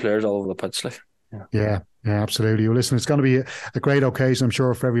lots of good players all over the pitch. Yeah, absolutely. Well, listen, it's going to be a great occasion, I'm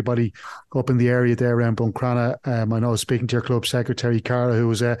sure, for everybody up in the area there around Buncrana. I know I was speaking to your club secretary, Cara, who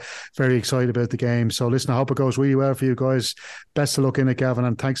was very excited about the game. So listen, I hope it goes really well for you guys. Best of luck in it, Gavin,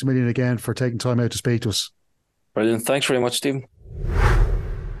 and thanks a million again for taking time out to speak to us. Brilliant. Thanks very much, Stephen.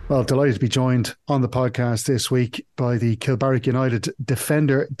 Well, delighted to be joined on the podcast this week by the Kilbarrack United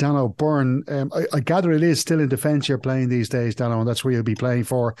defender, Dano Byrne. I gather it is still in defence you're playing these days, Dano, and that's where you'll be playing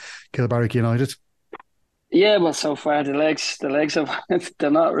for Kilbarrack United. Yeah, well, so far the legs have they're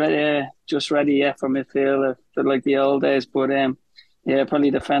not ready, just ready yet for midfield. They're like the old days, but yeah,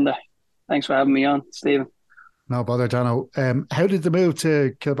 probably defender. Thanks for having me on, Stephen. No bother, Dano. How did the move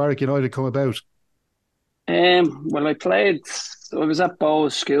to Kilbarrack United come about? Well, I was at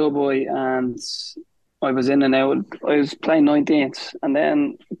Bowes schoolboy and I was in and out. I was playing 19th and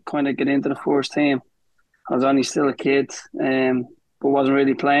then kind of get into the first team. I was only still a kid, but wasn't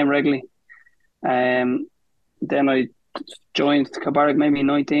really playing regularly. Then I joined Kilbarrack, maybe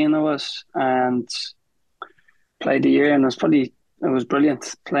 19 I was, and played the year, and it was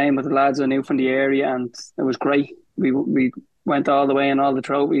brilliant playing with the lads I knew from the area, and it was great. We went all the way in all the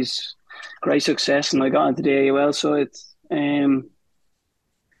trophies, great success, and I got into the AUL, so it's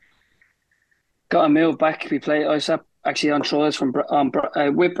got a move back. I was actually on trials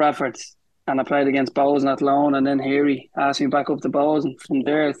with Bradford, and I played against Bowes and at loan, and then Harry asked me back up to Bowes, and from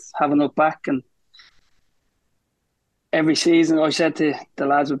there it's having a look back. And every season I said to the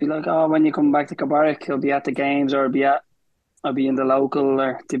lads would be like, oh, when you come back to Kilbarrack, he'll be at the games, or I'll be in the local,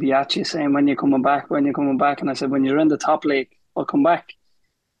 or to be at you saying, when you're coming back. And I said, when you're in the top league, I'll come back.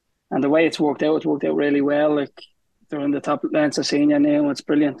 And the way it's worked out really well. Like, they're in the top Leinster senior now, and it's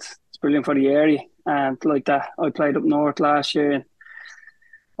brilliant. It's brilliant for the area. And like that, I played up north last year, and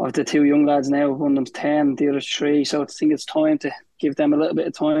of the two young lads now, one of them's 10, the other's 3. So I think it's time to give them a little bit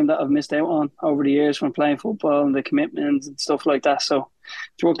of time that I've missed out on over the years from playing football and the commitments and stuff like that. So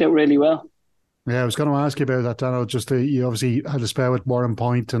it's worked out really well. Yeah, I was going to ask you about that, Dano. You obviously had a spell with Warren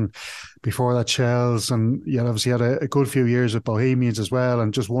Point, and before that Shells, and you obviously had a good few years with Bohemians as well.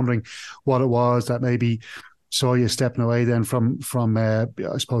 And just wondering what it was that maybe saw you stepping away then from I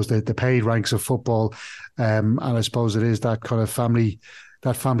suppose the paid ranks of football, and I suppose it is that kind of family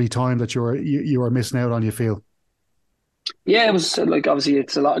time that you were missing out on, you feel. Yeah, it was like obviously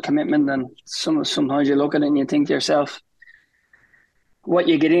it's a lot of commitment, and sometimes you look at it and you think to yourself, what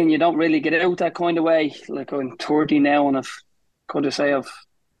you get in, you don't really get out that kind of way. Like I'm 30 now, and I've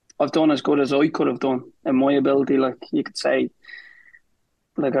done as good as I could have done in my ability. Like you could say,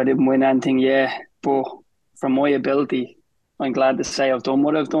 like I didn't win anything, yeah, but from my ability, I'm glad to say I've done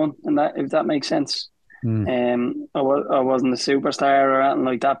what I've done, and that if that makes sense. Mm. I wasn't a superstar or anything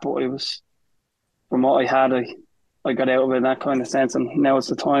like that, but it was from what I had, I got out of it in that kind of sense. And now it's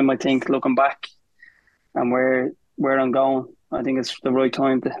the time, I think, looking back and where I'm going, I think it's the right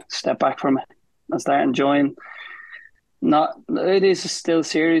time to step back from it and start enjoying. Not it is still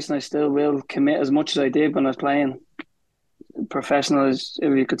serious, and I still will commit as much as I did when I was playing professional, as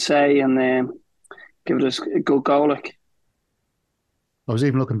if you could say, and give it a good go. Like I was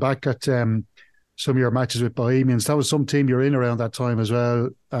even looking back at some of your matches with Bohemians. That was some team you're in around that time as well.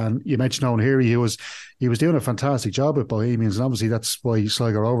 And you mentioned Owen Heary, he was doing a fantastic job with Bohemians, and obviously that's why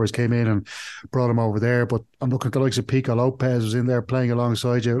Sligo Rovers came in and brought him over there. But I'm looking at the likes of Pico Lopez was in there playing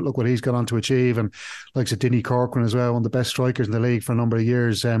alongside you. Look what he's gone on to achieve, and likes of Dinny Corcoran as well, one of the best strikers in the league for a number of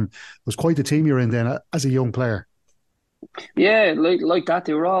years. It was quite the team you were in then as a young player. yeah, like that.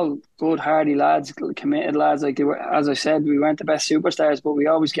 They were all good, hardy lads, committed lads. Like they were, as I said, we weren't the best superstars, but we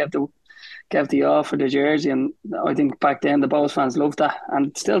always kept the all for the jersey. And I think back then the Bows fans loved that,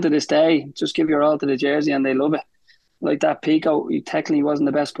 and still to this day, just give your all to the jersey and they love it. Like that Pico, he technically wasn't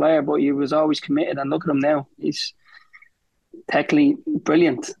the best player, but he was always committed. And look at him now; he's technically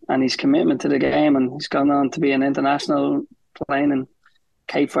brilliant, and his commitment to the game, and he's gone on to be an international, playing in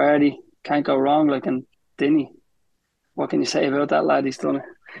Cape Verde. Can't go wrong. Like, and Dinny, what can you say about that lad? He's done it.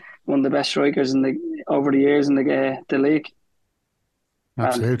 One of the best strikers in the over the years in the league.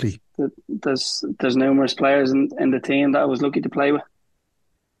 Absolutely. And there's numerous players in the team that I was lucky to play with.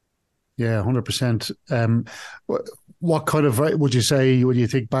 Yeah, 100%. What kind of, would you say, when you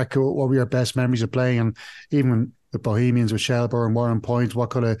think back, what were your best memories of playing? And even the Bohemians with Shelbourne, Warren Point,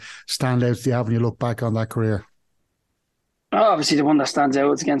 what kind of standouts do you have when you look back on that career? Obviously, the one that stands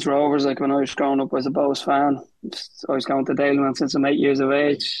out is against Rovers. Like when I was growing up as a Bows fan, I was going to Daleman since I'm 8 years of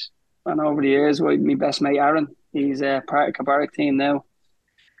age. And over the years, my best mate Aaron, he's part of Kilbarrack team now.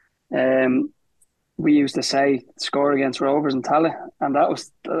 We used to say score against Rovers and Tala, and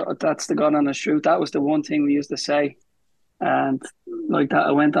that's the God honest truth. That was the one thing we used to say, and like that,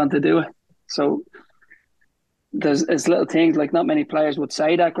 I went on to do it. So it's little things like not many players would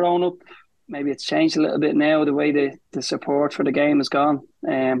say that growing up. Maybe it's changed a little bit now the way the support for the game has gone.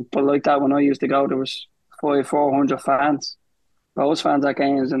 But like that, when I used to go, there was 400 fans, those fans at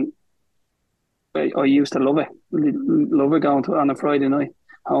games, and I used to love it going to on a Friday night,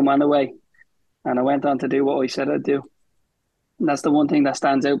 home and away. And I went on to do what I said I'd do. And that's the one thing that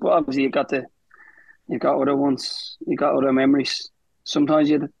stands out. But obviously you've got other ones, you got other memories. Sometimes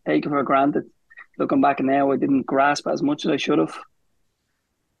you take it for granted. Looking back now, I didn't grasp as much as I should have.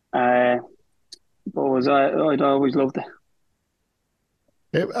 But I'd always loved it.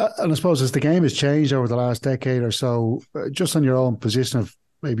 And I suppose as the game has changed over the last decade or so, just on your own position of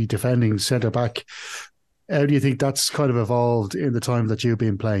maybe defending centre back, how do you think that's kind of evolved in the time that you've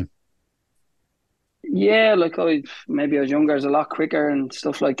been playing? Yeah, like maybe I was younger, I was a lot quicker and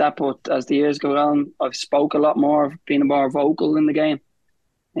stuff like that. But as the years go on, I've spoke a lot more, been more vocal in the game,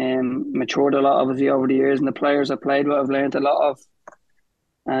 and matured a lot obviously over the years. And the players I played with, I've learned a lot of,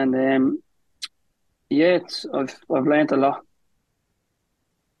 and yeah, I've learned a lot.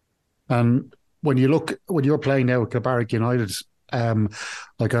 And when you're playing now with Kilbarrack United, and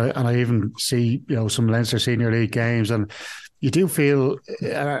I even see some Leinster Senior League games, and you do feel,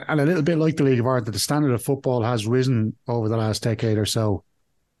 and a little bit like the League of Ireland, that the standard of football has risen over the last decade or so.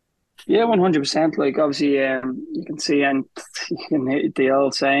 Yeah, 100%. Like obviously, you can see, and you can hear the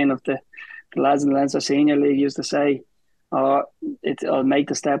old saying of the lads in the Leinster Senior League used to say, "Oh, I'll make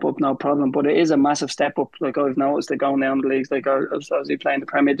the step up, no problem." But it is a massive step up. Like I've noticed it going down the leagues. Like I was obviously playing the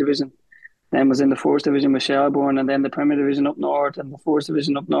Premier Division, then was in the First Division with Shelbourne, and then the Premier Division up north and the First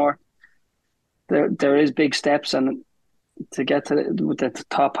Division up north. There is big steps, and to get to the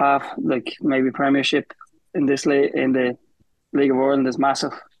top half, like maybe Premiership in this in the League of Ireland, is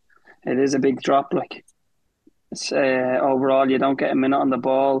massive. It is a big drop. Like it's overall, you don't get a minute on the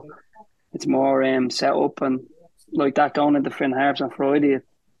ball. It's more set up, and like that going into Finn Harps on Friday.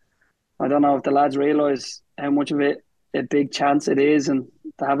 I don't know if the lads realise how much of it a big chance it is, and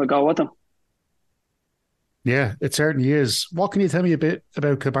to have a go with them. Yeah, it certainly is. What can you tell me a bit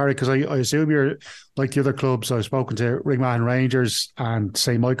about Kilbarrack? Because I assume you're like the other clubs. I've spoken to Ringmahon Rangers and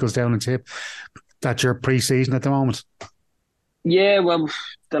St Michael's down in Tip, that you're pre-season at the moment. Yeah, well,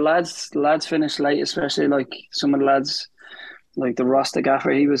 the lads finished late, especially like some of the lads like the Rasta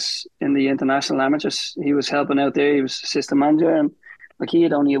gaffer, he was in the international amateurs. He was helping out there. He was assistant manager, and like he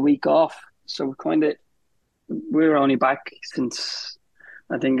had only a week off, so we were only back since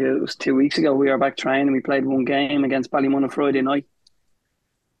I think it was 2 weeks ago. We were back training. We played one game against Ballymun on Friday night.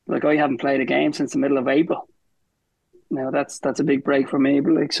 Like I haven't played a game since the middle of April. Now that's a big break for me.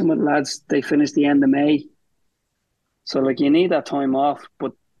 But like some of the lads, they finished the end of May, so like you need that time off.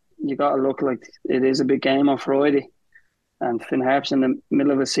 But you got to look like it is a big game on Friday. And Finn Harps in the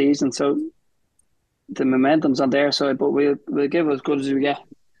middle of a season, so the momentum's on their side. But we'll give it as good as we get,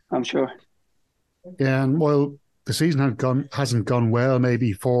 I'm sure. Yeah, and while the season hasn't gone well,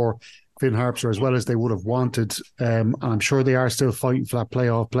 maybe for Finn Harps or as well as they would have wanted, and I'm sure they are still fighting for that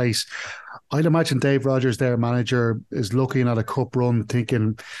playoff place. I'd imagine Dave Rogers, their manager, is looking at a cup run,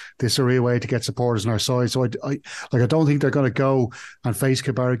 thinking this is a real way to get supporters on our side. So I don't think they're going to go and face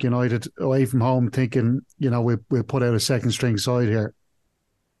Kilbarrack United away from home, thinking we'll put out a second string side here.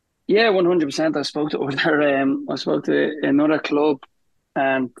 Yeah, 100%. I spoke to another club,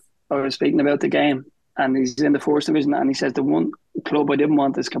 and I was speaking about the game, and he's in the first division, and he says the one club I didn't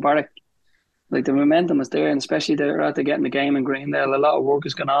want is Kilbarrack. Like the momentum is there, and especially they're out there getting the game in Greendale. A lot of work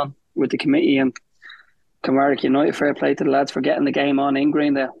has gone on with the committee and Kilbarrack United. Fair play to the lads for getting the game on in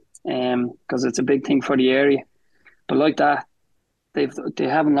Greendale, because it's a big thing for the area. But like that, they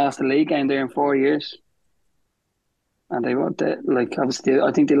haven't lost a league game there in 4 years, and obviously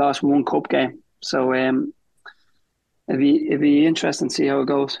I think they lost one cup game. So it'd be interesting to see how it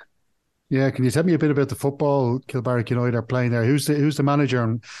goes. Yeah, can you tell me a bit about the football Kilbarrack United are playing there? Who's the manager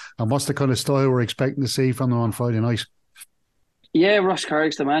and what's the kind of style we're expecting to see from them on Friday night? Yeah, Ross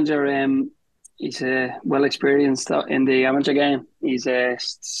Carrick's the manager. He's well experienced in the amateur game. He's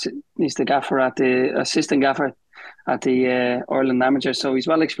the gaffer assistant gaffer at the Ireland Amateur, so he's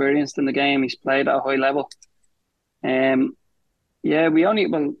well experienced in the game. He's played at a high level. Yeah,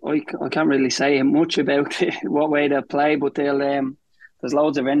 I can't really say much about what way they play, but they'll. There's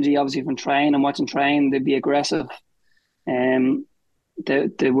loads of energy, obviously, from watching train. They'd be aggressive.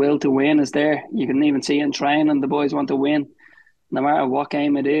 The will to win is there. You can even see it in training. The boys want to win. No matter what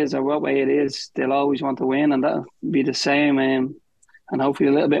game it is or what way it is, they'll always want to win, and that'll be the same. And hopefully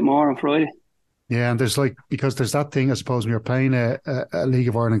a little bit more on Friday. Yeah, and because there's that thing, I suppose, when you're playing a League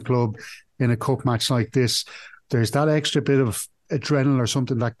of Ireland club in a cup match like this, there's that extra bit of adrenaline or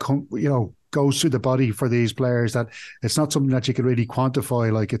something that goes through the body for these players, that it's not something that you can really quantify.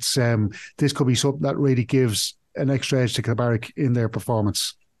 Like it's this could be something that really gives an extra edge to Kilbarrack in their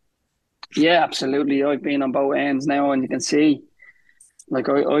performance. Yeah, absolutely. I've been on both ends now, and you can see, like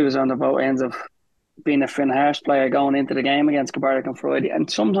I was on the both ends of being a Finn Harps player going into the game against Kilbarrack on Friday,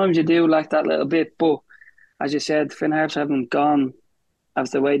 and sometimes you do like that little bit, but as you said, Finn Harps haven't gone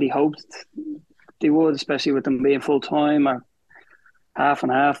as the way they hoped they would, especially with them being full time or half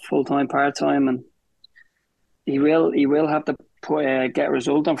and half, full time, part time, and he will have to get a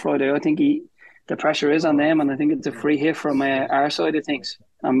result on Friday. I think the pressure is on them, and I think it's a free hit from our side of things.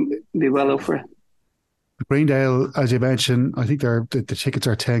 Be well up for it. Greendale, as you mentioned, I think the tickets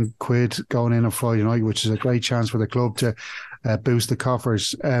are £10 going in on Friday night, which is a great chance for the club to boost the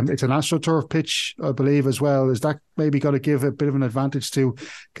coffers. It's an AstroTurf pitch, I believe, as well. Is that maybe going to give a bit of an advantage to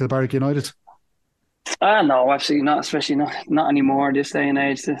Kilbarrack United? No, absolutely not, especially not anymore this day and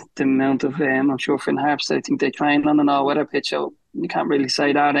age. The amount of, I'm sure Finn Harps, I think they train on an all-weather pitch, so you can't really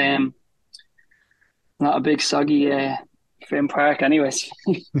say that. Not a big soggy Finn Park anyways.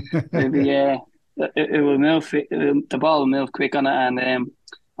 Maybe it will move, the ball will move quick on it, and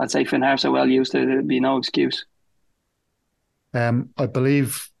I'd say Finn Harps are well used to it. There'd be no excuse. I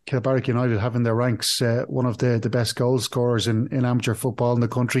believe Kilbarrack United have in their ranks one of the best goal scorers in amateur football in the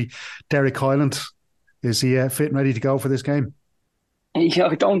country, Derek Hyland. Is he fit and ready to go for this game? Yeah,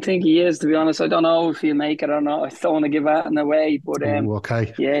 I don't think he is, to be honest. I don't know if he'll make it or not. I don't want to give that away, but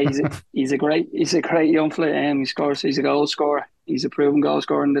okay. Yeah, he's a great young player. He's a goal scorer. He's a proven goal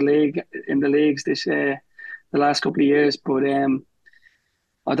scorer in the leagues this the last couple of years. But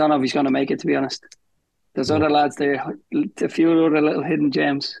I don't know if he's going to make it, to be honest. There's other lads there, a few other little hidden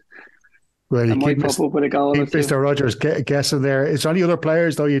gems. Well, you keep Mr. Rogers guessing there. Is there any other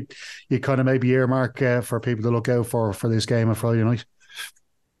players though you kind of maybe earmark for people to look out for this game on Friday night?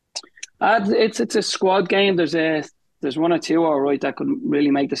 It's a squad game. There's one or two all right that could really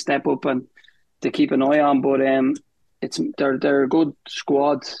make the step up and to keep an eye on. But they're a good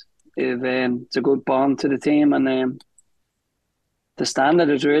squad. It's a good bond to the team, and the standard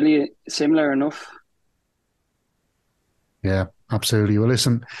is really similar enough. Yeah, absolutely. Well,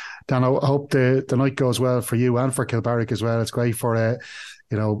 listen, Dan, I hope the night goes well for you and for Kilbarrack as well. It's great for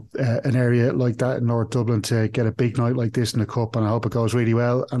an area like that in North Dublin to get a big night like this in the Cup, and I hope it goes really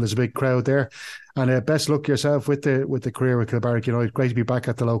well. And there's a big crowd there. And best luck yourself with the career with Kilbarrack United. Great to be back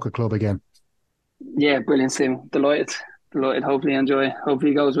at the local club again. Yeah, brilliant, Stephen. Delighted. Hopefully enjoy.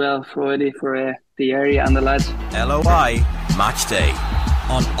 Hopefully it goes well Friday for the area and the lads. LOI Matchday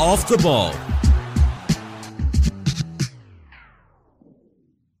on Off the Ball.